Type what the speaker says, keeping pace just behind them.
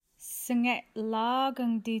Singet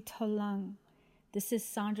lagang di tolang. This is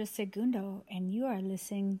Sandra Segundo, and you are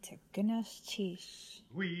listening to Gunas Chish.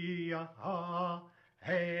 We are,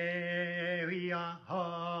 hey, we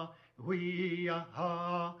are, we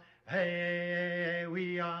are, hey,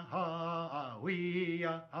 we are, we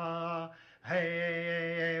are,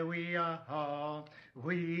 hey, we are,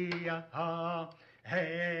 we are,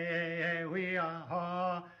 hey, we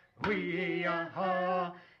are, we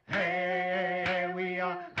are, hey, we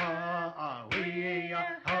are, we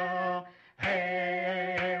are,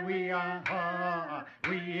 hey, we are,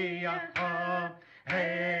 we are,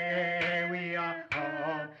 hey, we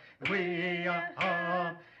are, we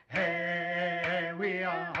are, hey, we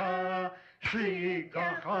are,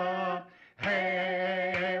 Shikaha,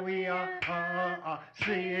 hey, we are,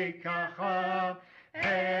 Shikaha,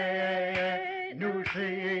 hey,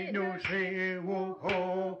 Nusi,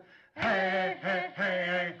 woo-ho, hey, hey,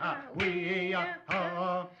 hey, we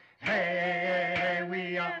are, hey,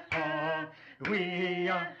 we are, we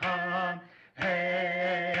are,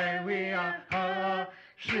 hey, we are,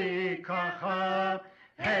 Shikaha,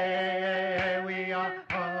 hey, we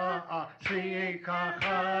are,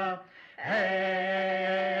 Shikaha,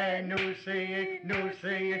 hey,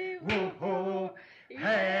 Nusi, woo-ho,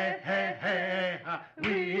 hey, hey, hey,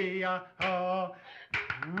 we are,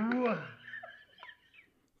 woo.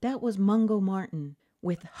 That was Mungo Martin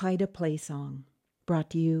with Haida Play Song, brought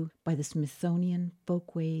to you by the Smithsonian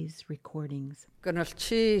Folkways Recordings. Gunas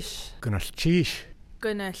Chish. Gunas Chish.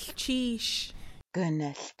 Gunas Chish.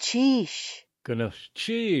 Gunas Chish. Gunas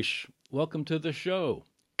Chish. Welcome to the show.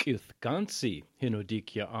 Kithgansi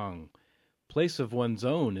Hinodikya Ang. Place of One's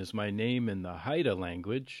Own is my name in the Haida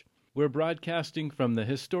language. We're broadcasting from the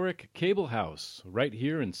historic Cable House right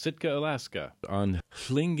here in Sitka, Alaska, on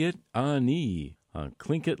Tlingit Ani, on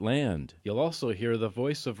Tlingit land. You'll also hear the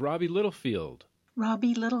voice of Robbie Littlefield.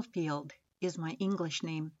 Robbie Littlefield is my English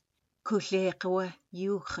name. Kuleqwa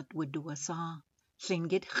yuchat wuduasa.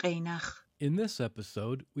 Tlingit Reinach. In this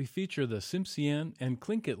episode, we feature the Tsimshian and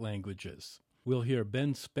Tlingit languages. We'll hear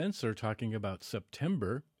Ben Spencer talking about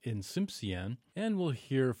September in Tsimshian, and we'll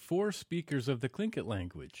hear 4 speakers of the Tlingit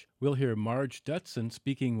language. We'll hear Marge Dutson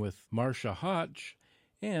speaking with Marcia Hodge,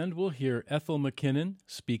 and we'll hear Ethel McKinnon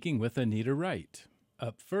speaking with Anita Wright.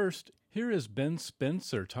 Up first, here is Ben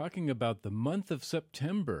Spencer talking about the month of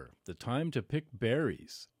September, the time to pick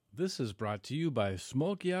berries. This is brought to you by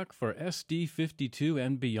Smolkiak for SD52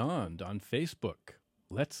 and beyond on Facebook.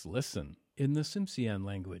 Let's listen in the Tsimshian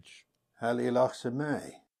language. Halilach se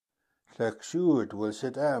mai. Tlak will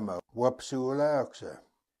sit ama wapsu lauksa.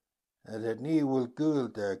 And it nie will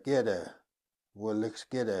gulda geda will lix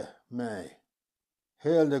geda mai.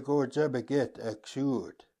 Heel de go jabba get ek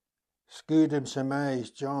shoot. Scudem se mai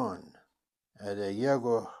John. And a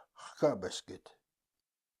yago chkabasket.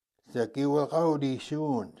 The giwel gaudi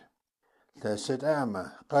shoon. The sit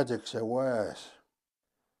ama qajak se was.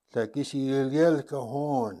 The gisi yelka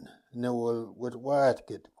horn. Newel with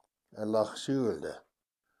watket. A lach schulde.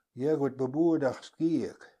 Jeg wordt beboerdach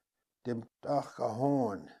skiek, dem achke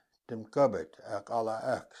hoorn, dem kubbet ak alle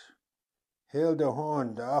aks. Heel de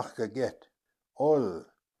hoorn de achke get, ol,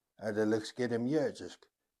 de liks get hem jetjisk,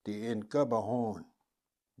 die in kubbe hoorn.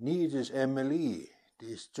 Niet is Emily,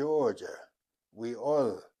 die is Georgia, we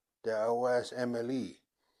all, de awas Emily.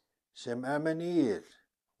 Sem amenier,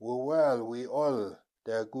 wel we all,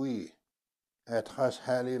 de gui, et gas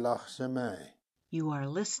hali lach se mij. You are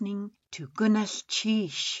listening to Gunas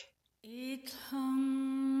Chish. Itlum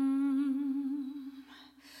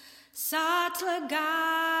Satlagai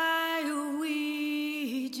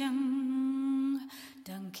Wijang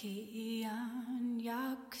Dankian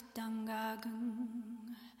Yak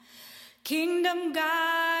Dangagung Kingdom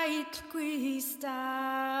Guide Quista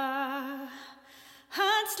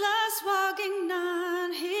Hanslas Walking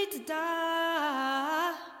Nan Hit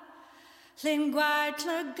Da Linguai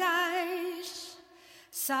Tlagais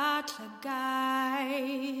Satlagai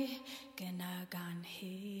Genagan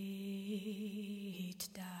Hitda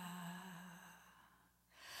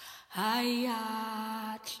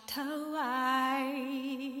Hayat Tawai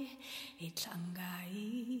Itlangaista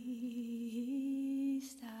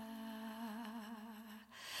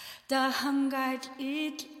Da Hangait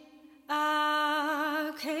It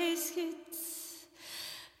Akeskits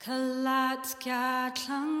Kalat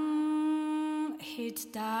Katlang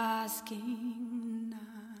Hitdasking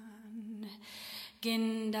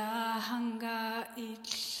Ginda hanga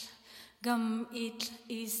itl, gum itl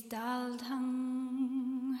is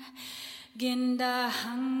daldhang. Ginda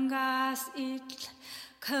hangas itl,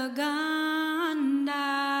 kaganda.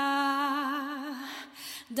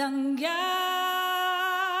 Dangya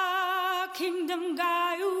kingdom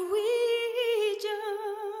gayu we.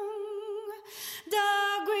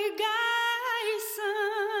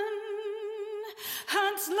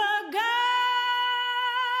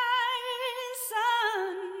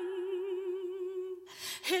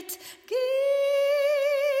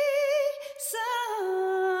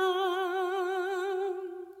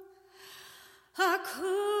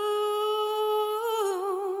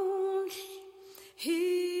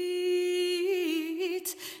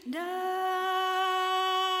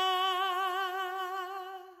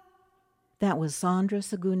 That was Sandra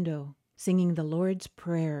Segundo singing the Lord's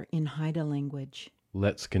Prayer in Haida language.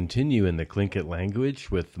 Let's continue in the Tlingit language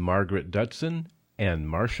with Margaret Dutson and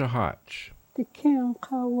Marcia Hotch. The can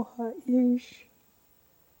kawaha ish.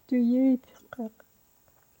 Do ye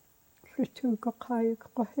to go kayak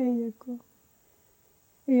kohego.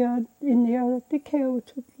 Iad in the other the kale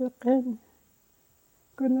to the pen.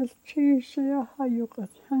 Gonna cheese ya hayukat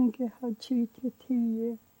hangi hachiti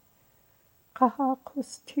tea.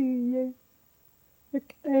 Kahakos tea.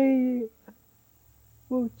 Ik a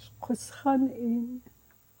woods koshan in.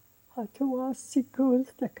 Hatua sikul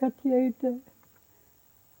the katiede.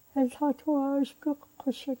 Het hatua skuk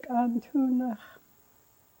koshek antunach.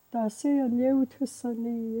 Da se an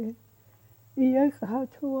yeutusani. Iag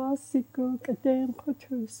hatua siku kaden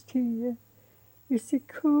kotus tea.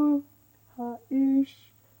 Isiku ha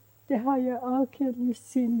ish. De haya akel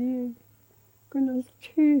yusini. Gunal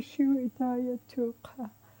chishu idaya tuka.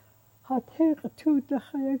 Hatega tuta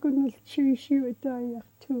haya gunal chishu idaya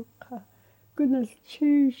tuka. Gunal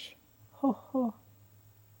chish ho ho.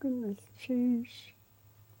 Gunal chish.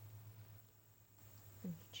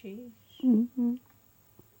 Cheese.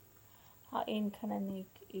 Ha een kananig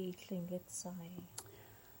I Tlingit sai.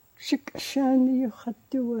 Shikashani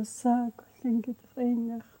yukhatu sag Tlingit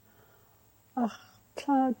reinach. Ach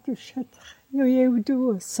kladu shatach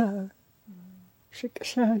yoyevdu sag.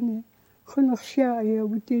 Shikashani khunach shaya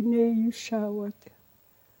wudine yushawat.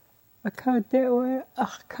 Akadewe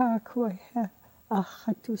ach kakwe ha ach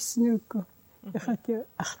hatu snuko. Ikhatu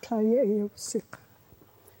ach klaya yusik.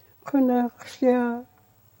 Khunach shaya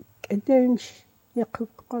Edensh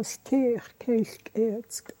yakukostir keilk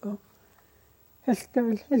eetsko.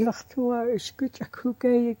 Hestal helachtua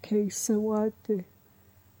ishkuchakugay keisawate.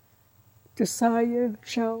 Desire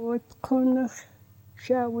shawat konach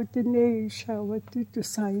shawat dene shawat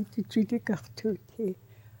desire to jidikachtuti.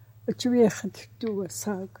 A dreichat do a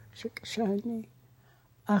sag shikshani.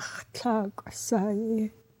 Ach tag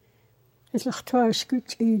asai. Helachtua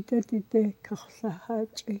ishkuch ida dide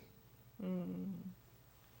kachlahaji.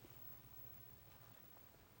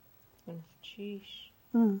 Cheese.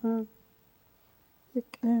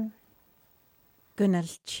 Gunal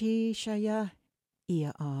chi shaya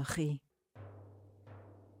ia achi.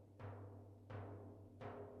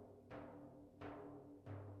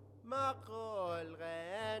 Makol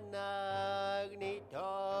renag ni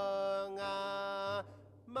tonga.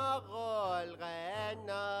 Makol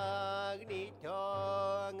renag ni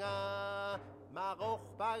tonga. Maruch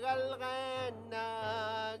bagal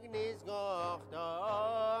renag ni sgoch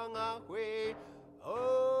tonga kwe.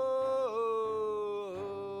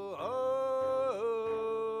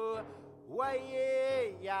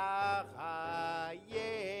 Waye ya ha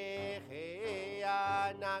ye he ya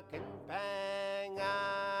na ken panga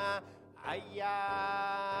aya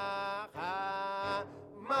ha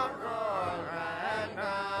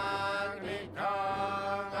magorana ni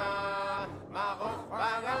tonga magok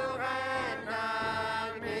bagalrana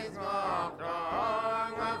ni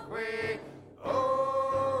smokrong kwe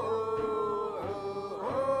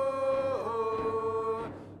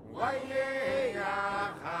waye ya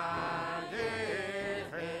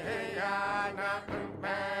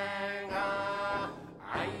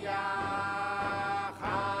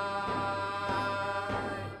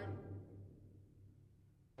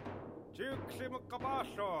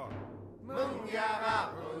Kabasho. Mungyara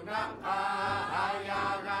unaka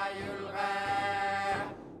hayaga yulga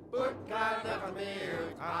Butka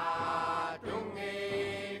nakamiuta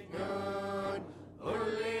tungit nun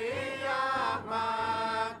Uliya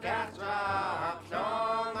makasra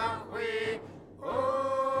akshong akwi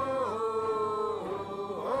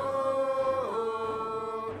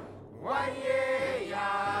Waye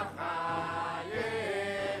ya khaye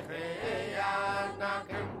ya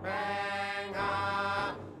nakimpenga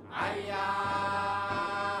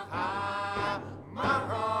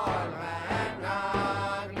Mahol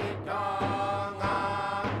renag ni tonga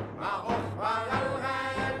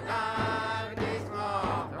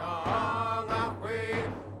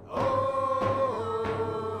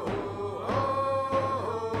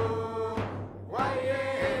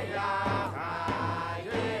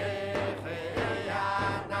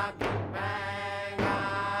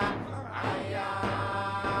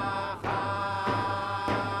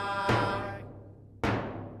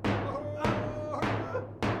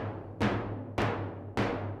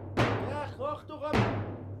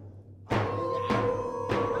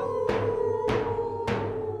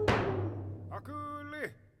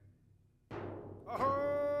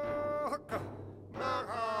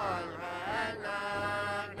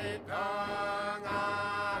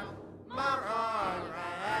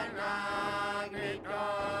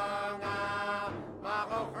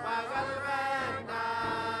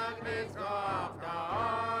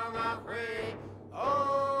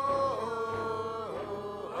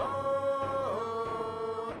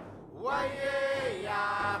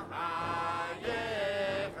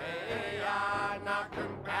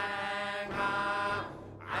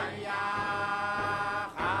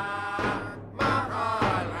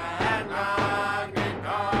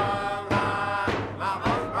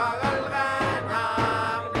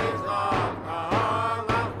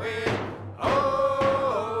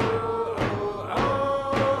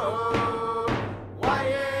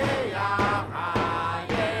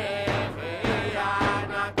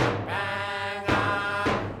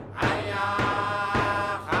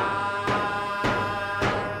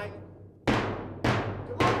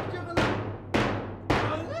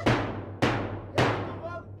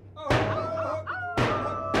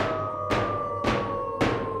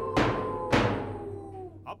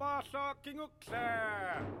Abasa kingukse.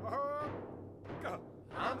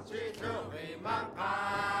 Amsi suri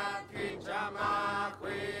makat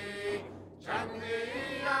kichamakwi. Changi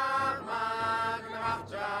akmak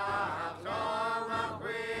nakchak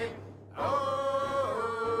somakwi.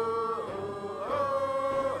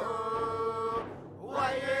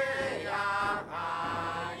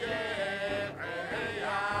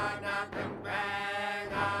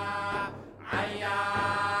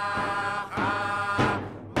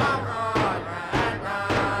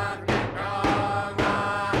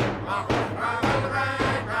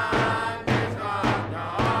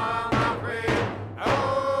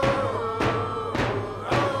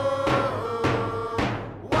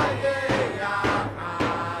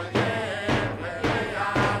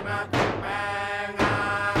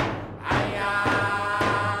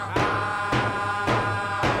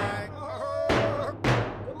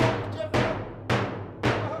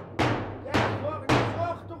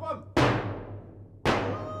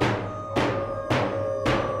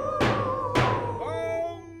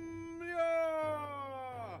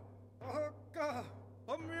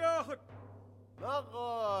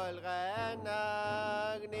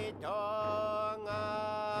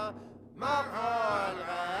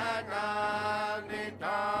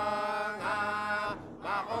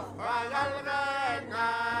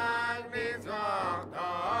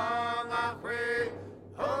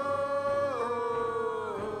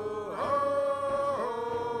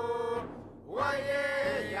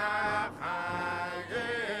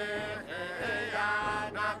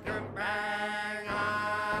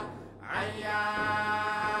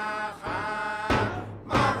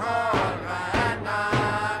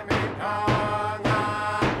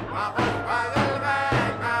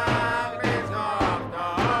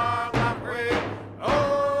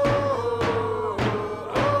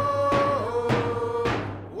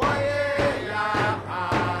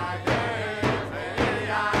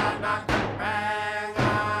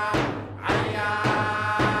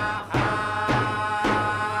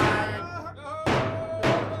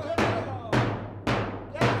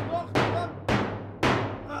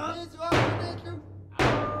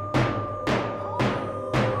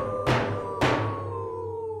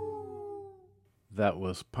 That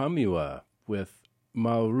was Pamua with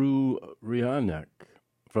Mauru Rianek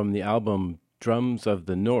from the album Drums of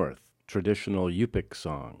the North, Traditional Yupik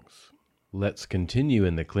Songs. Let's continue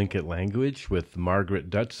in the Tlingit language with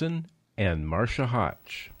Margaret Dutson and Marcia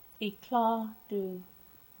Hotch. I klar du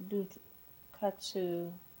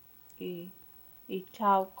katsu I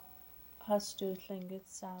tauk hast du Tlingit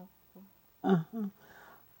sau.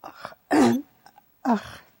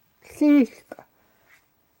 Ach, lich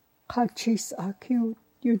kachis akiu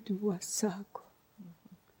yudu wasago.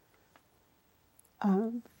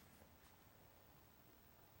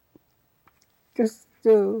 Just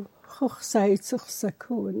the hochseitsig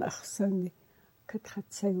saku nachsani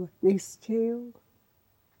katratsewa nisteu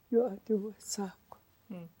yudu wasago.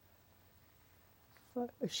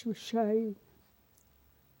 Shushai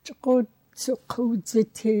chqod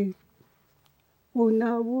suqudziti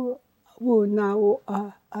Wunawu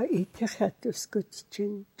a itihatus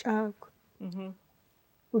gutchin chag.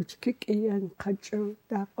 Uchkik iyan kajo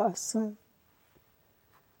da qasa.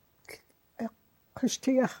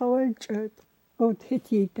 Kushtiya khawajad od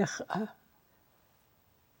hiti dakha.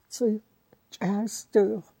 So jazz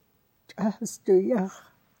do yach.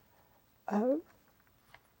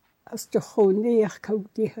 As de khoni yach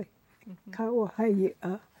kaudi kawa hayi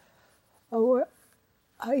awa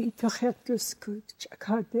itihatus gut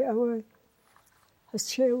chakade awa.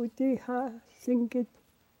 Hasheudi ha Tlingit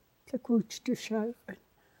tlakuch tu shalvan.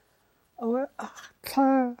 Awa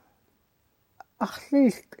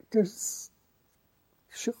achlich dus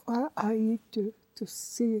shua aitu to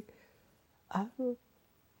see awa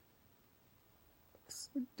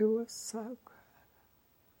do sag.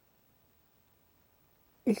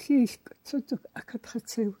 Ich tutuk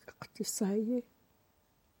akatratsew qtisaye.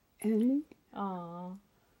 Ani.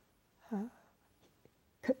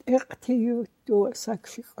 Kat eqtiyu do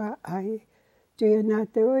sakshqa ai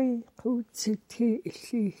tuyanatoi qutsiti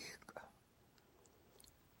illika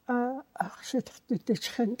akhshattu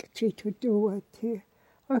tchkhanqti duwati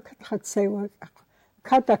akat khatsewa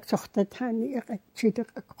katak tsoxtatani eqchidak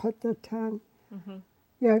aqotatan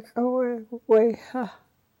yaqawe weha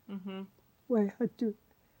tu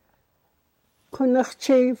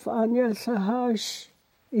kunachchef anya sahash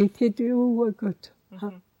itidu wagot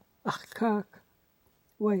akhkak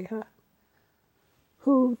weha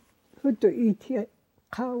who do iti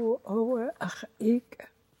qaw awa ik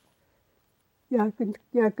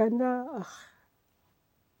yagana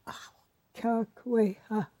kak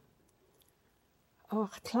weha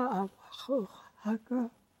Артла авахох хага.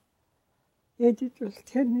 Едитул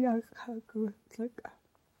теньяг хагутлага.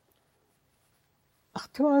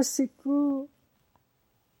 Артуасику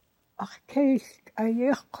аркейл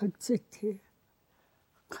аеққутсити.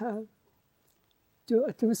 Қа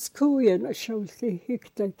тускуян ашаулли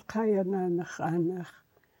хиктат қаянаанахаанах.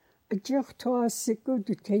 Аджертуасику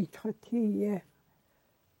дутейтратие.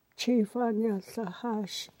 Чифаниалла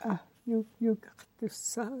хааш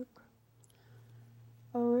югартуссааг.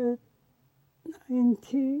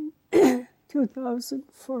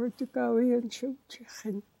 2004 to go in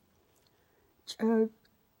Chilchichen.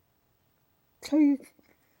 Take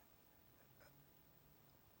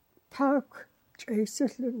talk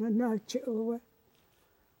Jesus Lunanachi over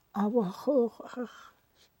our hoch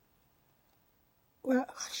where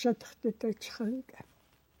shattered the Chang.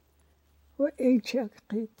 Where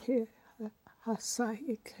H.R.T.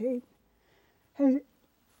 Hasai came.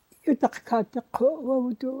 يدقق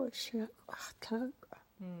وودو أشياء أحتاج.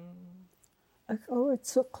 أقوى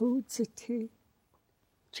تسقط ستي.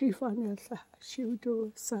 شيفان الله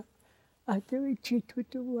شودو سا. أدوي جيتو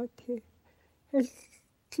دواتي.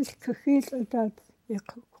 تلك خيل أداد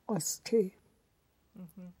يقصتي.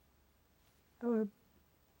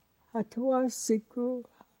 هتواسكو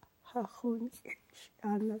هخون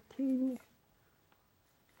أنا تيني.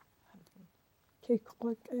 كيك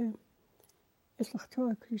قد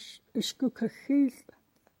الأخوة إشكو كخيل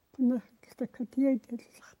نحكي كتير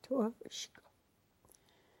الأخوة إشكو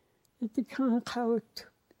إذا كان قاوت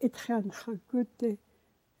إدخان خاقود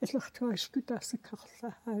الأخوة إشكو تاسك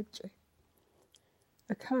الله حاجة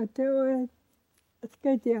أكادوا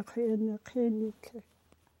أتكاد يا أخي أنا قينيك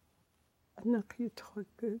أنا قيد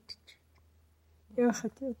خاقود يا أخي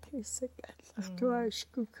تيسك الأخوة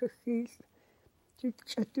إشكو كخيل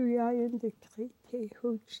جتشتو ياين دكريتي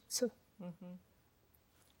هوجتسو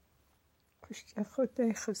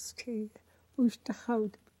أخذ خسكي وش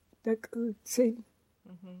تخاود دك أوتسين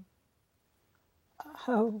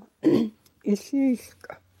هاو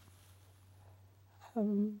إليك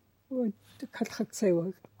ودكت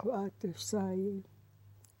سوى قوات ساي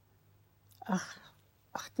أخ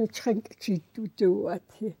تشخنك جيتو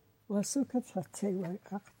دواتي وسوكت سوى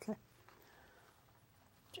أخت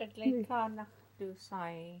جدلي كان دو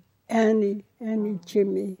ساي أني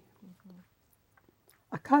جيمي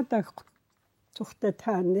أكاد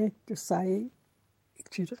تختتان تساي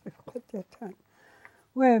كتير تختتان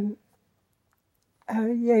وين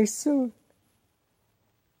يسوع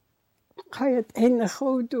قايد أين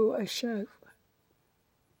خودو أشاف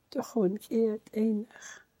تخون قيد أين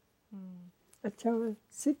أتوا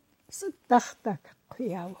ست تختك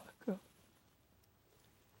قياوكو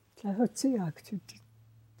لا هتسي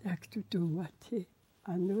أكتو دواتي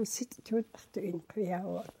أنا ست تختو إن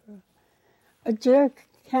قياوكو أجاك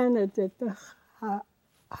كندا دخ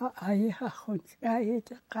هاي خون هاي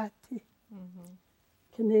دقاتي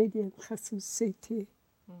Canadian خصوصيتي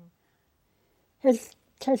هل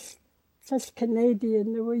Canadian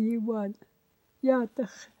ويوان يا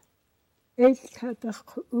دخ إلك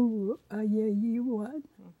دخ أو يوان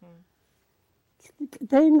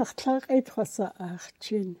داين اختلاق إدخصا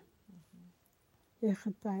أختين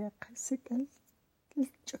يخدايا قسك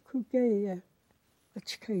الجكوغية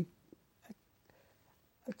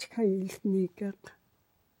أتكيل نيكق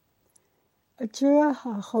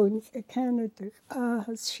أجراها خون كندا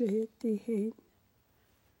شيء هين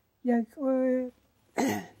يقول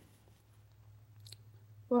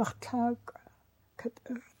وقتها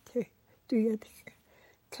كترتي ديدك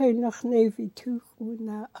كاين نخ نيفي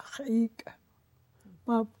توخونا أخيك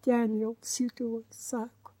باب دانيال سيدو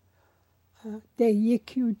ساكو دي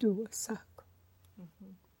يكيودو ساكو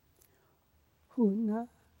هنا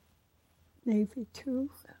نيفي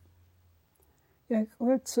توخ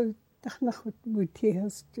يقول سو تخنخوت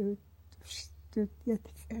موتيهز دو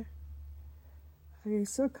يدك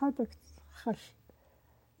يسو كادك خش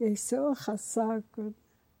يسو خساكو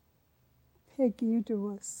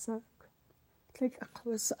بيجيودو ساكو تلك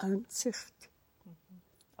أقوس أنسخت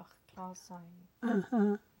أخلاصاي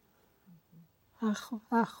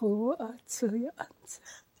أخو أتسوي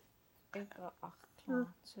أنسخت إيقا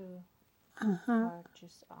أخلاصو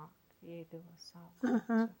جس يدو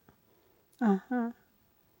ساكو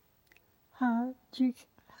ها جيك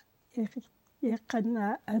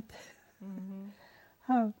يقنا أد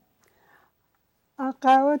ها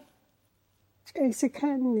أقاوت إذا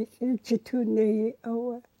كان جتوني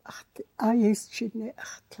أو آيس جيني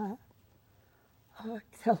أختا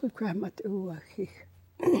تلغرامات أواخي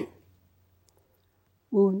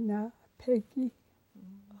ونا بيجي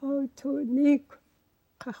أو تونيك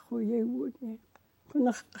قخوي وني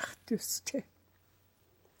كنا قختستي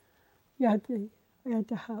يادي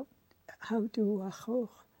how do I go?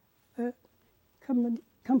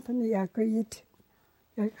 Company agreed.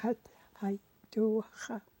 I do.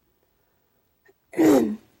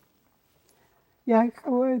 Jag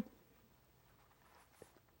går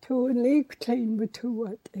to en leeklein med to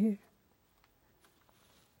at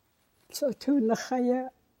så to nachaya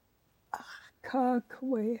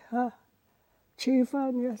kakwe ha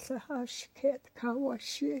chivanya sahashket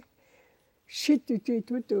kawashi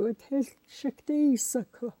shitujit do it hel shakti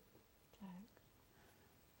sako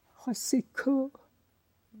hasiku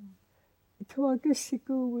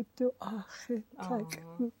tuagasiku with to ache tak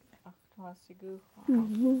hasiku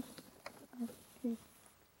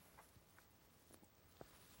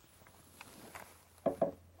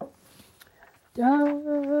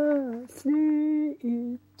Dasli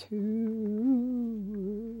itu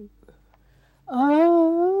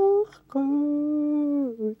aku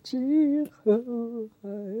jihai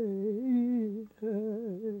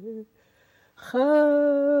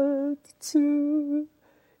khatu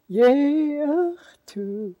yeachtu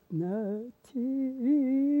natija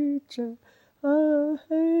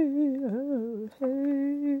ahei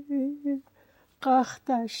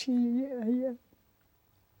qachtashi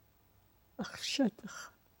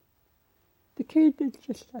أخشتخ تكيد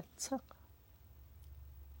الجلاتسق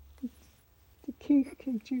تكيد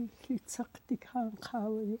كيجي تسق تكان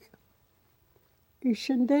خاويك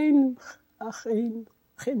إيشندين أخين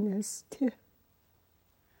خنستي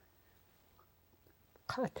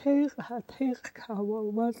هاتيغ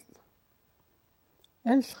كاوا وض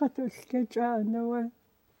ألخت الكجانة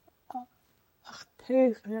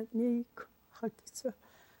أختيغ يعنيك خدسة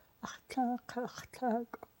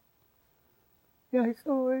أختاق Jag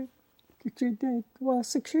går till det var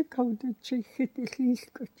sexuellt tjejigt i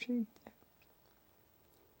livet.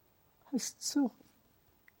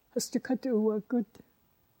 Hast du kadua good.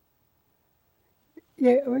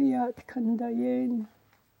 Jag kan da igen.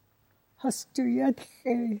 Hast du jag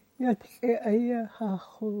är ha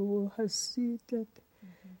hasidet.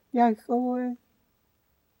 Jag går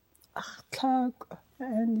tag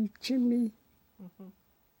and Jimmy.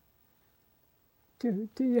 Du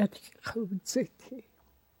jag skjutsiti.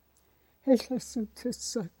 Hela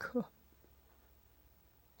sutsako.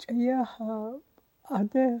 Jag har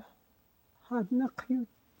hade naqyut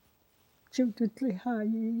judutli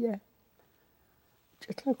haye.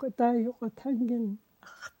 Jetlako dayo qatangin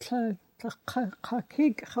akhla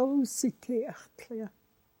qaqik khawsiti akhla.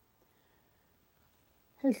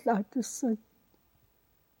 Hela tusat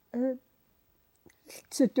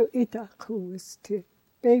tsutu ita khawsti.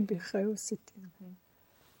 Baby khawsiti.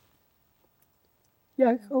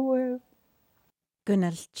 Jag går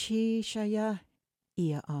Gunalchi shaya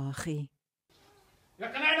ia achi.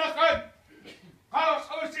 Jag kan ena skön. Kaos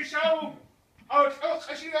aus die Schau. Aus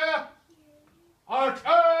Schia. Aus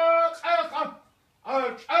Schia.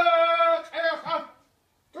 Aus Schia.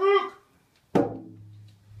 Tuk.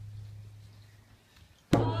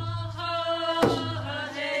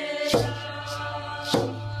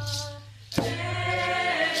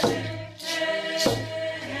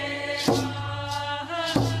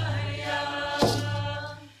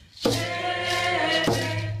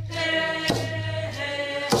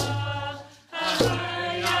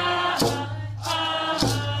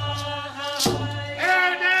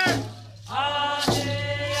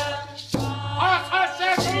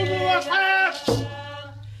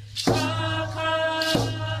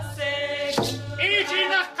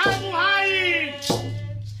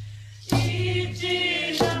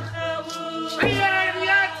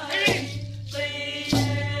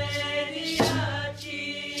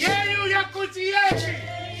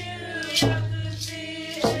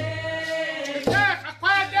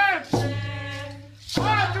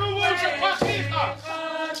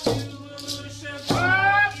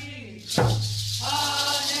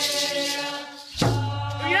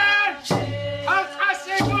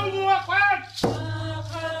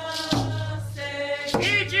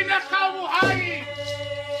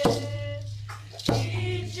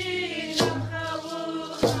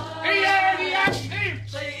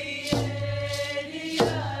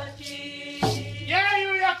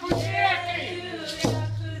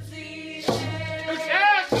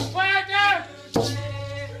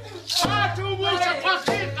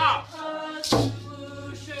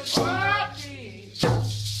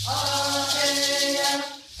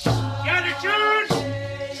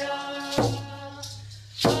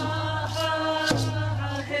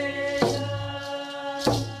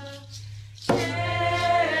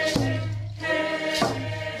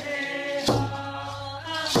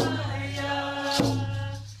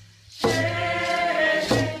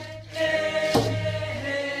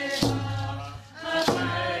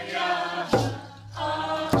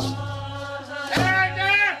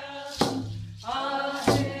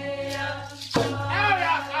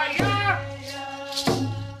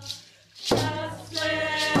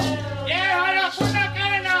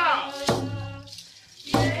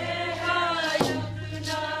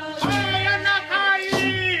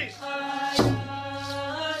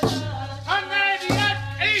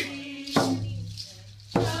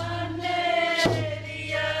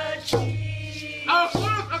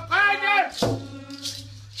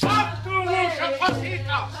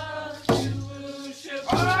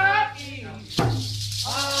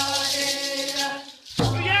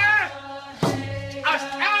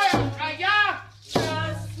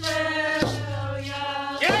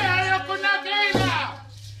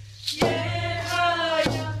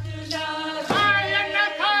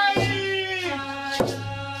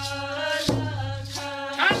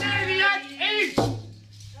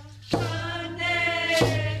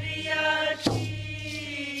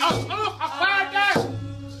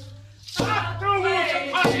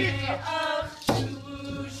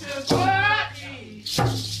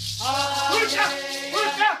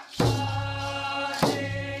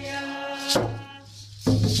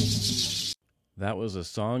 That was a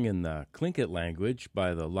song in the Tlingit language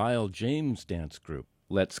by the Lyle James Dance Group.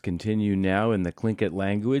 Let's continue now in the Tlingit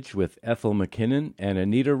language with Ethel McKinnon and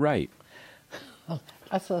Anita Wright.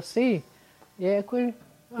 Asasi, Yakul,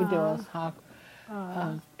 it was hard.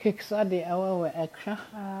 Kicksadi our extra.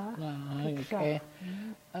 Okay.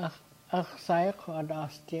 Saik or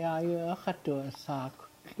Astia, you had to a sack.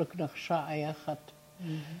 Look at Shah hat.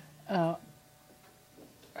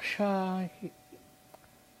 Shah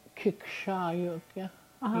kick Shah, you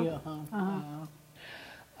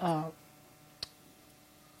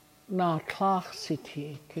na Clark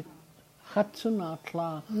City, Hatsuna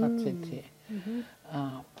Clark City.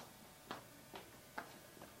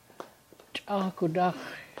 Akudach,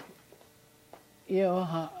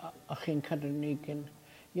 Yoha Achin Kadanigan,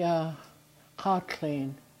 Ya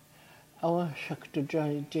Cartlain, our Shak to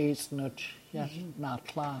Jay's Nut, Yes, not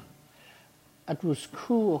Clark. It was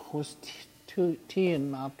cool, was tea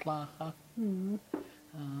and not Clark.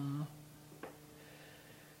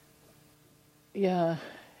 Ja,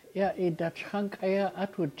 in dat schrank eier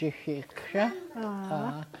atwoord jechekja.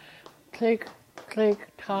 Klik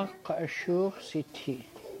tak a sure city.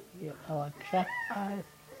 Ja, Alexa. I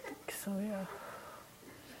think so, yeah.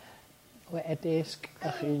 Where it is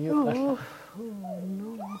ach in Oh, you.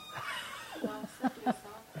 no.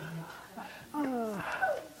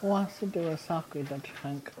 Wants to do a sock in dat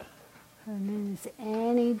schrank. Her name is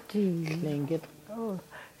Annie G. Klingit. Oh,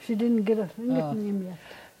 she didn't get a nickname yet.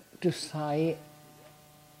 Du sei,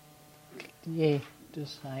 du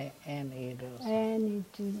sei Annie. Annie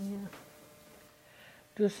G, yeah.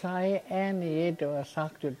 Du sei Annie, du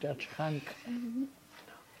sagt du dat schrank.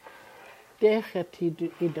 Deget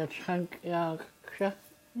die in dat schrank, ja,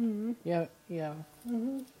 ja.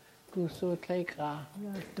 Du so kleikra.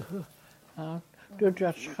 Du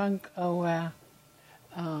dat schrank ouwe,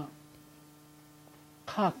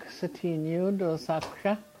 kak satin you, du sagt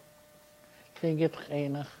ja. Klingit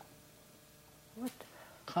reinig. What?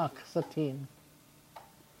 Kak satin.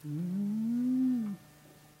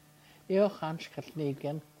 Jo, gans gaat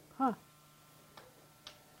liggen. Huh.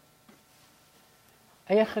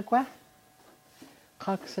 Eigen kwa?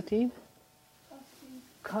 Kak satin?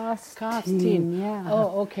 Costin, yeah.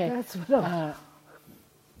 Oh, okay. That's what I'm...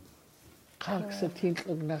 Kak satin,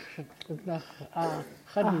 look nach,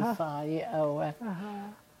 gaan saai, ouwe.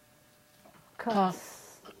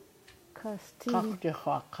 Costin. Kak de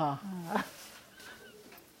gwaka.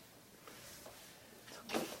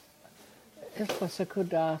 Het was een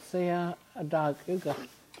kuda, zeer een dag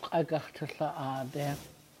agachtela ade.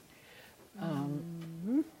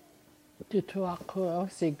 De toako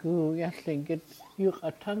segu yaslingit yuk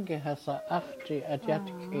atange hasa achti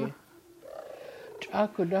adjatki.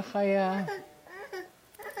 Aku dachaya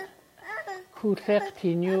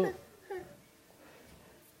kuthektinyu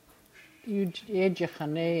eje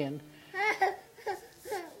chanean.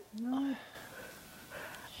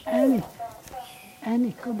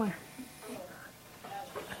 Annie, come on.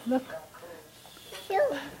 Look.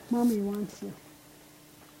 Mommy wants you.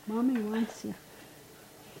 Mommy wants you.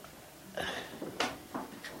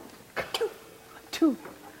 Two.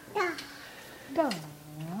 Da.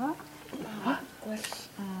 Was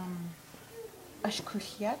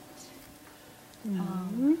ashkushiat.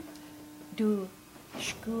 Du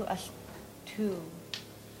shku as tu.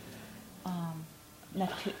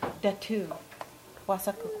 Da tu.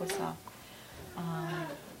 Wasakukusa.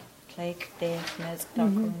 Like deafness,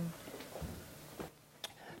 darkroom.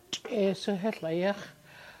 Så helt leeg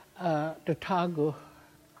de tago.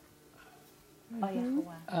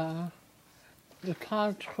 The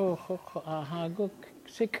tago hago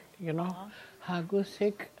sick, you know. Hago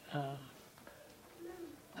sick.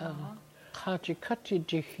 Haji kati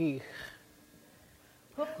jihi.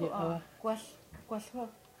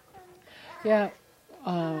 Ja,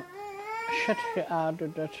 shut je out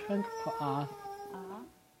de trunk for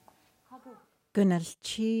Gynnal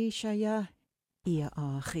chi shaya ia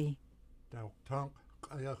achi. Dauk tank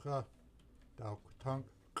kayaka. Dauk tank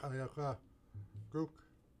kayaka. Guk.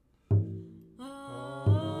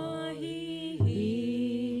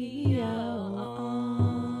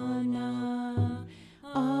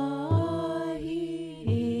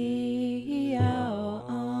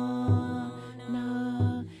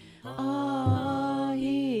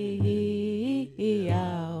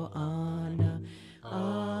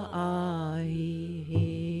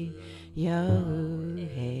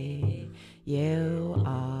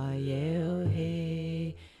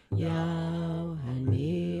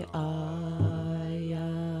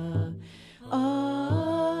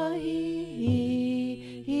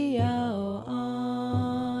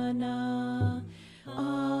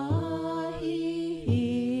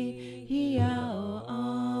 Yeah.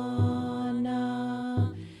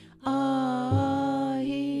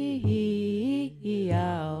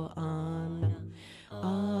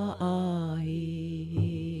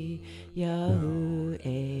 Yau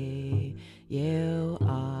e, yau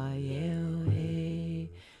a, yau e,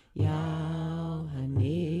 yau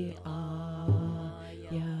hani a,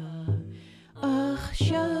 ya. Ach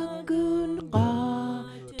shagun qa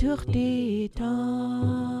tukhti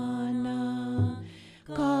tana,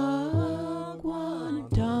 ka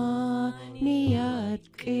gwanta niat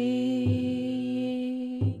ki.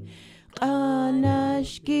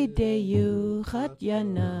 Qanash gideyu khat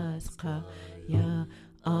yanas qa, ya.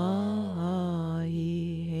 Ah,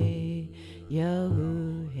 hey, yo,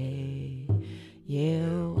 hey,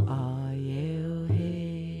 yo, ah, yo,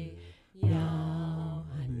 hey, yo,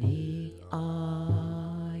 honey,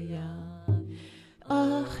 ah, ya.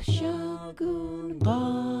 Ach, shagun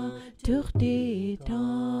qa tukhti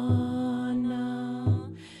tana,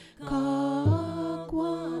 ka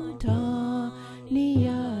gwanta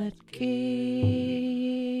niat ki.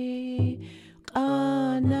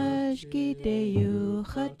 Qanash gideyu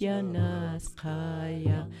khat yanas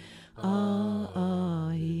qaya, ah,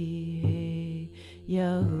 hey,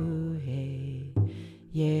 yo, hey,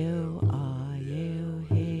 yo, ah, yo,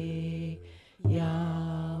 hey,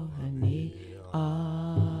 yo, honey,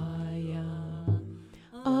 ah, ya.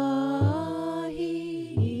 Ah,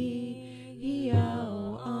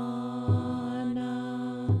 yo, ana.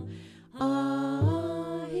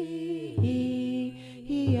 Ah, yo,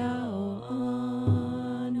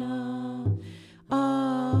 ana.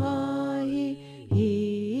 Ah,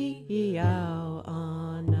 yo,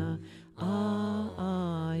 ana.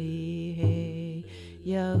 Ah, hey,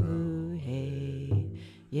 yo, hey,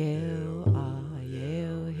 yo, ah,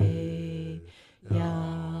 yo, hey,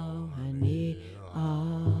 yo, honey,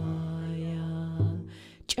 ah, ya.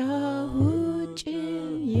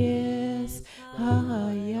 Chahujin, yes,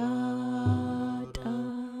 hayata.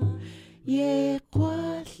 Ye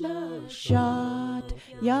kwatla shot,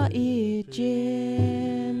 ya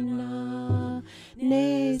ijena.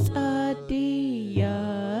 Nes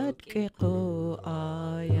adiyat keko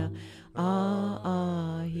aya.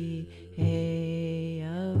 Ah, hey,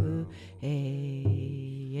 yo,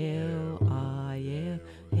 hey, yo, ah, yo,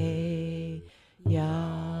 hey,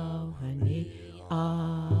 yo, honey,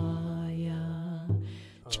 ah, ya.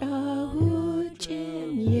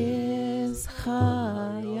 Chahujin, yes,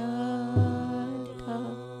 hayata.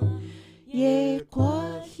 Ye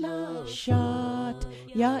kwatla shot,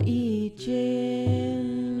 ya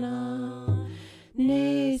ijena.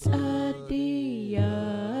 Nes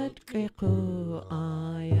adiyat keko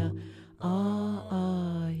aya.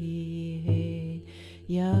 Ah, hey,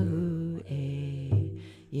 yo,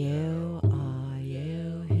 yo, ah,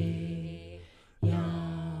 yo, hey, yo,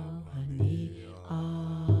 honey,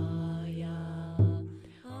 ah, ya.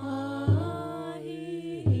 Ah,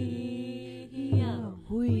 yo,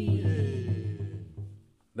 hui.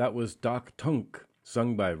 That was Doc Tunk,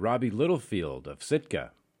 sung by Robbie Littlefield of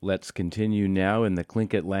Sitka. Let's continue now in the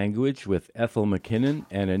Tlingit language with Ethel McKinnon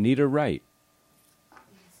and Anita Wright.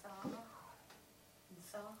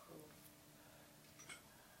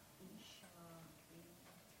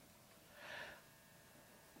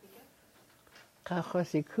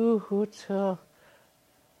 Kachosiku hutso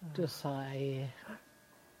desai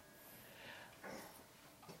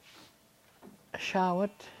shawat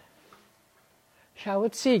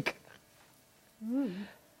seek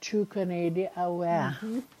chukanedi awa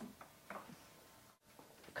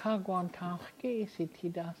kagwan tachke siti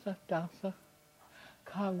dasa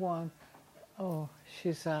kagwan. Oh,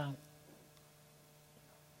 she's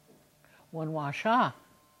one washa.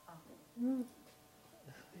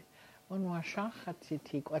 One washa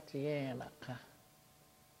khatsiti kwatiela ka.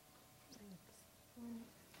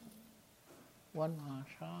 One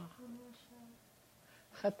washa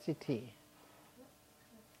khatsiti.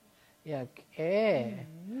 Yak we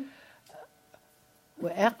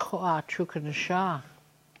ekho chukan sha.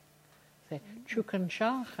 Say chukan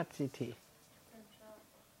sha khatsiti.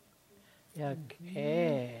 Yak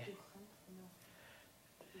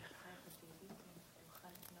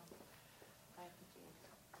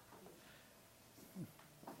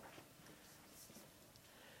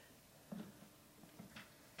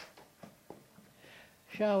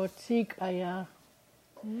Shawatsik aya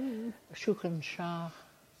shukan shah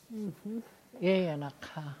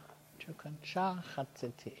yeyanaka shukan shah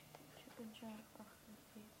khatsiti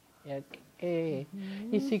yak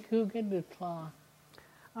isiku gedutla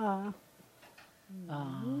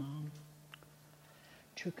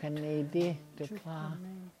chukanedi dutla.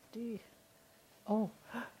 Oh,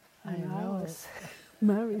 I know it.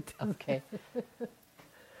 Married. Okay.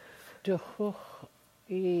 De hoch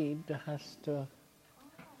I de hast du.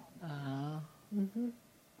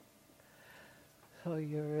 So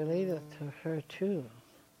you're related to her too.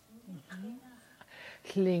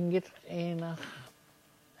 Klingit enach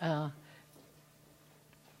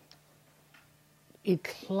I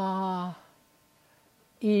klá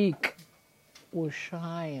ig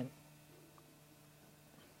úsáin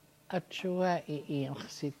a tua I íonch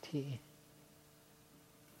sití.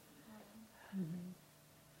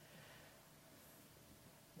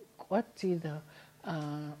 Gwatido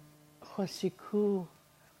chosiku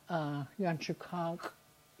yan Chicago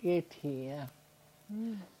eti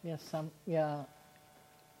ya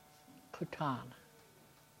Kutan.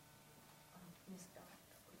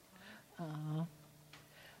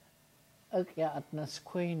 Ook ja at nas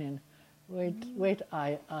queenin wait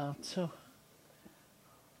I so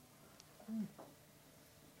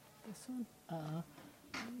This one?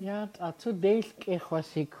 ja to deil ke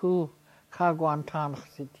chosiku Kagwantan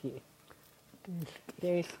City.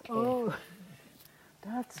 Oh,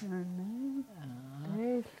 that's her name.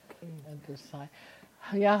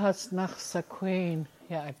 Ja, has nach sa queen,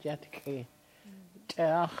 ja, at jetke.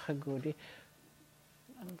 Teach goody.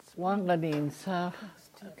 Wangadin sa,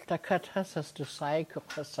 takat has to psycho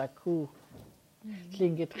saku.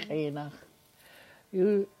 Klingit reinach.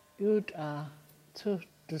 You'd to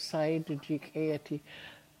decide to jik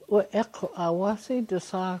O echo awasi de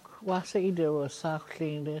sak wasi de o sak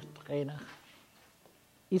klingde reinach.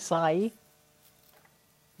 Isai.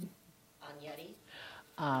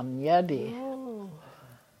 Anyadi. Oh.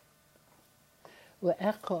 O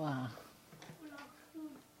echo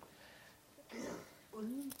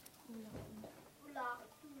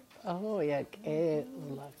Oh, yak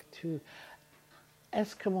ulak tu.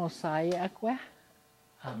 Eskimo sai akwa?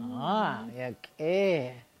 Yak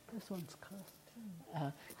This one's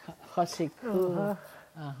costume. Chosiku.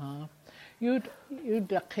 You'd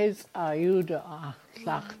the kids are you'd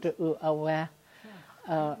slachte u awe.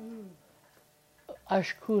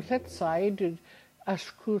 Ashkulet side or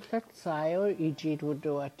ijid would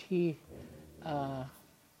do a tea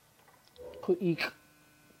kuik.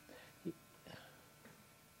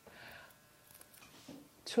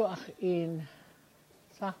 Tuach in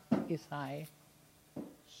sa isai.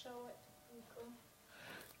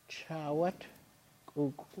 Chawat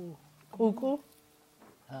kuku. Kuku?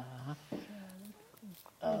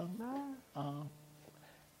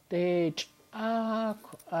 Dej ach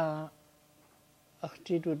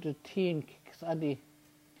did with the teen kicks adi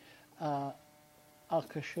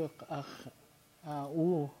akashuk ach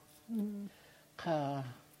ka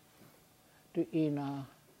du ina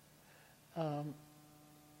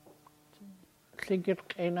Kligit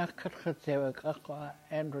ena katchatsewek ach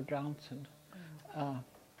Andrew Johnson.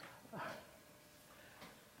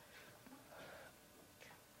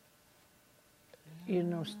 You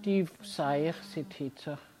know, Steve Sayer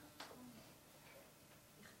sitita.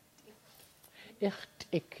 Echt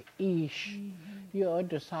ik ish. Ja,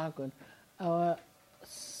 de sagen. Aber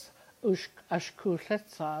ashkulet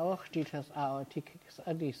sauer, dit has our tickets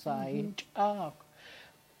adi sai.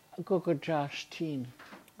 Gogo Josh teen.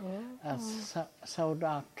 As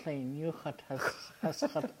Saudat Klein. You has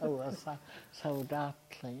got our Saudat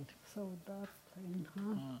Klein. Saudat Klein,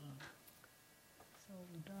 huh?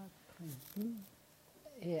 Saudat Klein.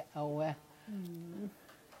 Yeah, awe.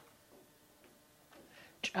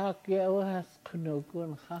 Chak ya awe has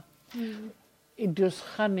kunogun ha. Idus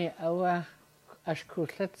khani awe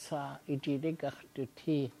ashkuletsa ijidigach du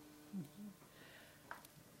ti.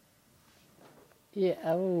 Yeah,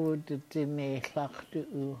 awe would dine lach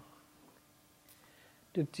du.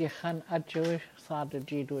 Du tikhan ajoy sada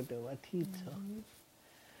jidu du atito.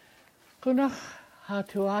 Kunach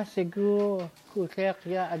hatuase gu kutek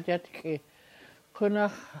ya ajatke.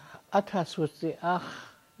 Kunach atas was the ach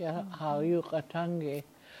ya how you katange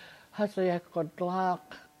has a kodlak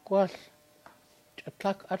kwas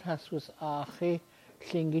atlak atas was achi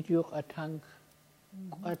klingit you atang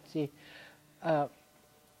kwatsi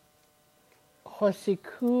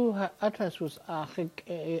hosiku atas was achi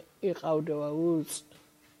ikaudo awuz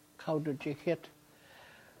kaudo jikit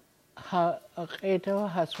ha aketo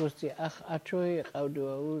has was the ach achoy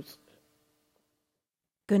ikaudo awuz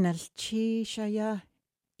Gunalchi Shaya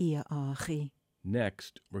Ia Achi.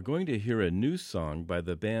 Next, we're going to hear a new song by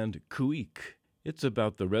the band Kuik. It's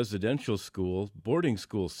about the residential school, boarding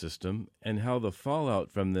school system, and how the fallout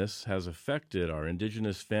from this has affected our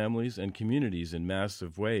indigenous families and communities in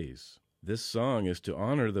massive ways. This song is to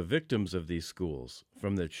honor the victims of these schools,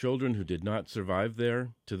 from the children who did not survive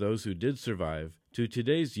there, to those who did survive, to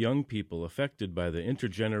today's young people affected by the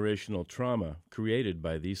intergenerational trauma created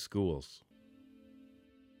by these schools.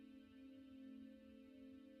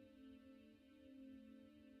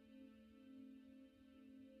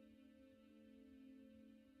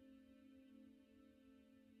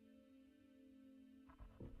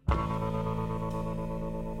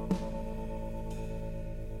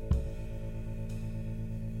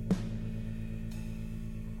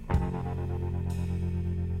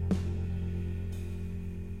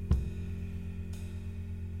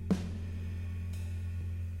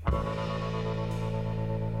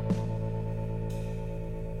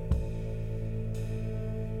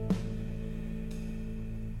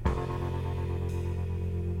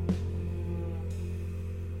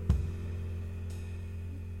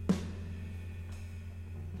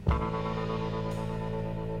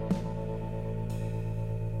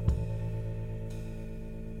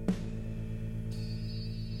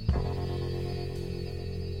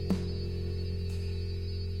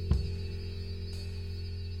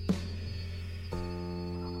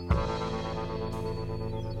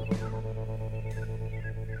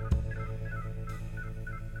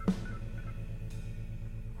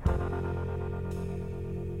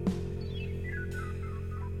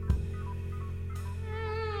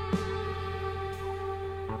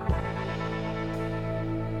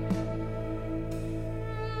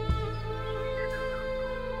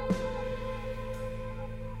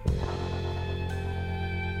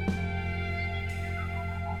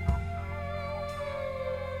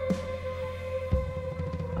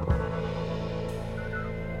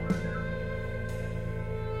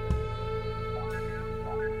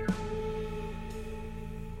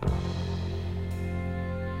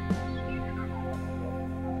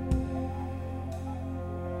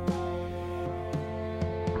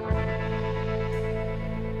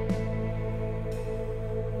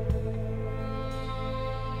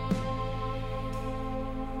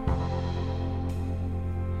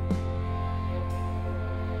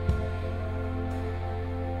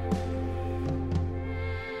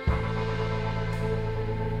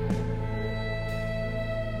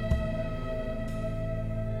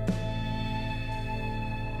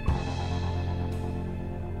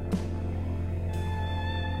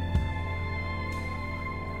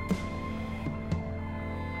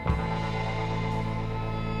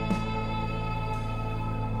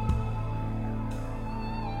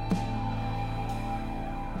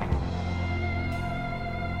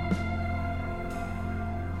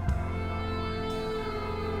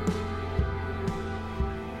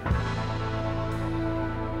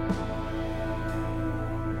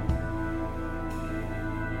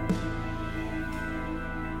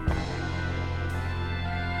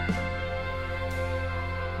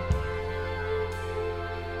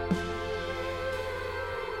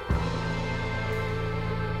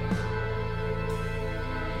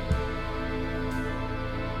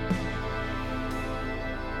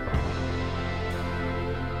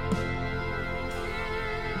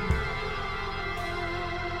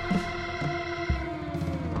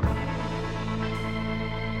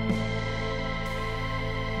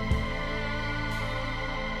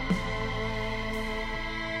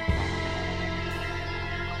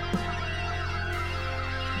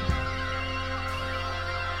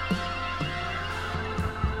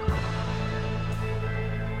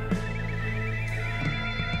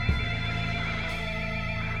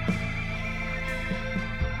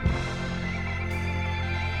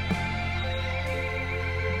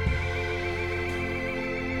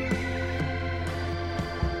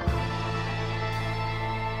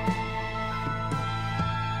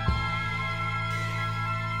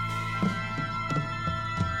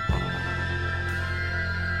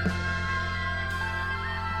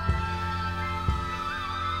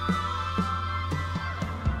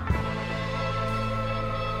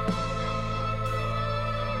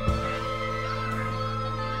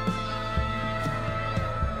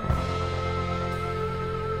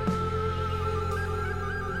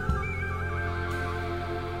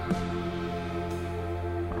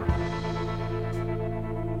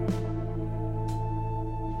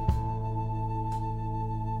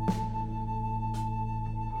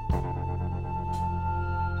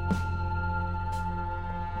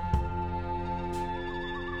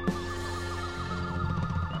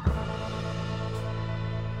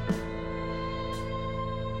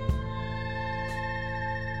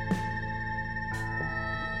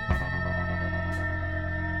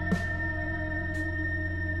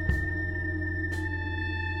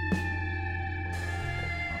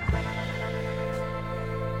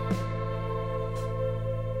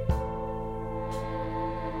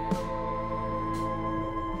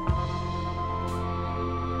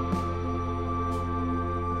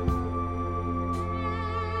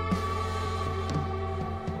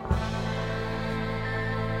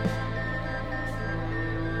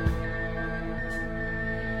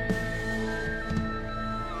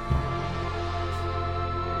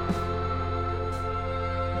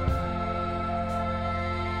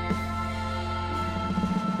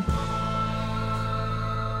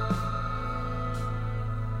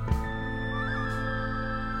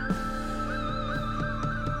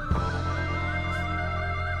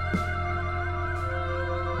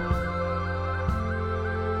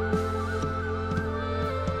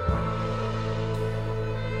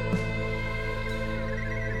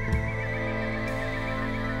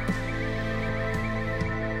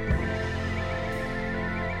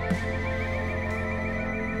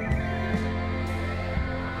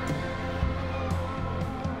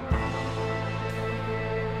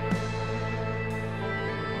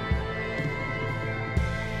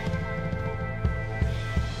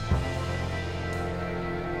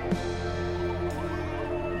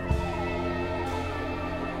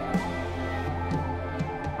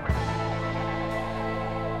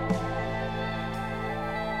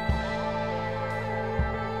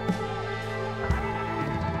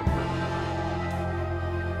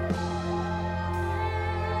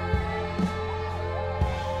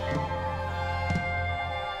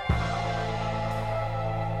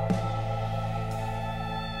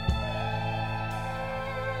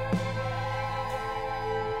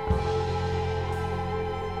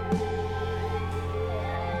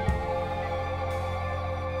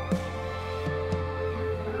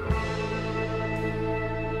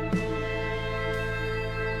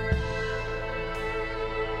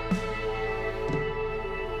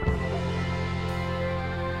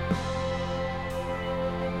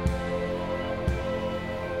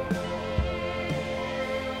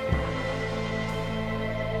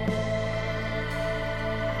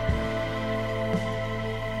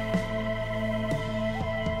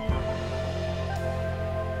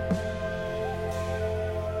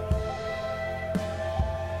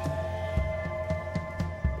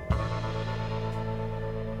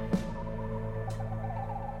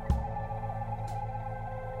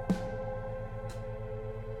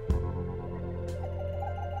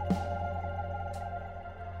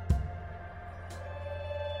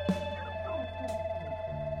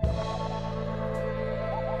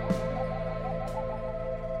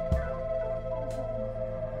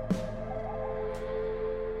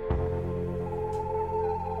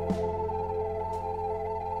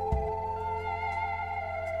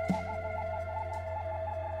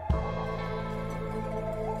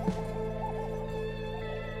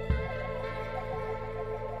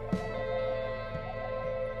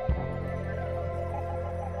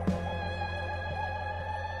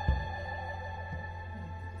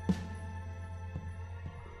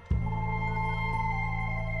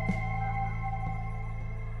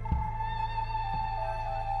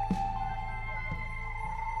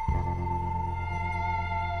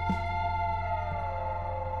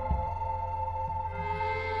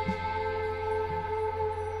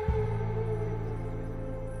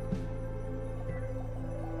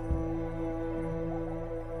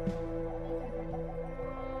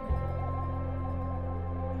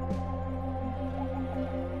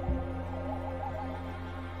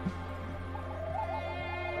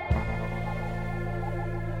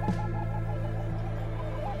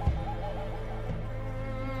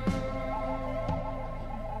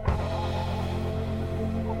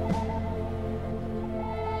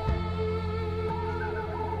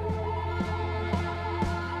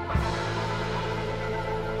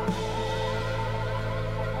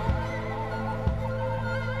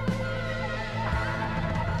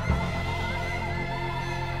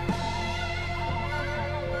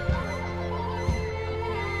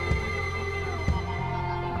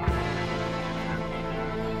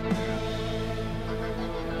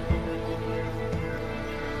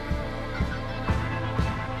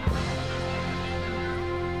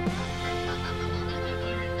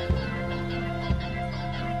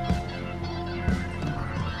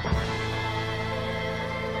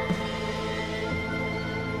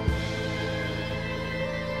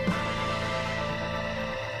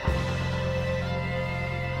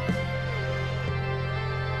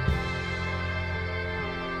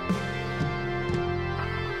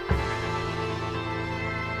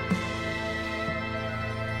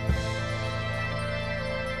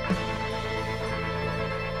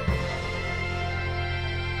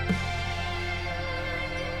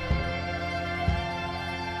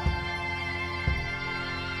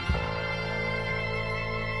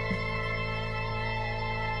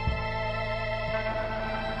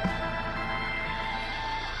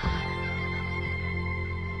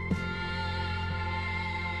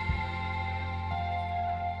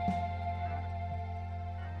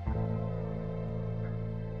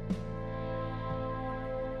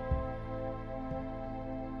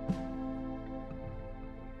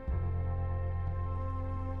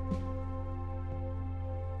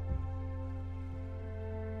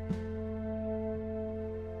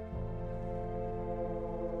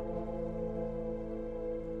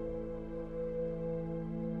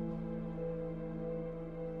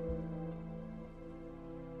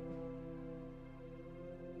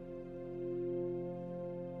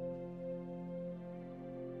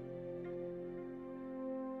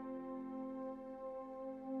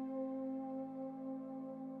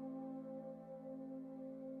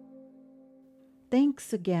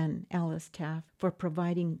 Thanks again, Alice Taff, for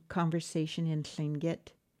providing conversation in Tlingit.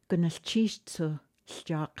 Gunalchishtu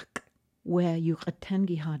Sjak, where you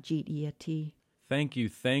atengi hajit iati. Thank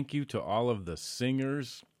you to all of the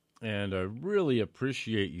singers, and I really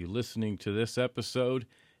appreciate you listening to this episode,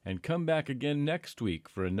 and come back again next week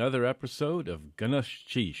for another episode of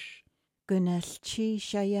Gunashchish.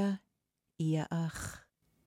 Gunashchishaya Iaach.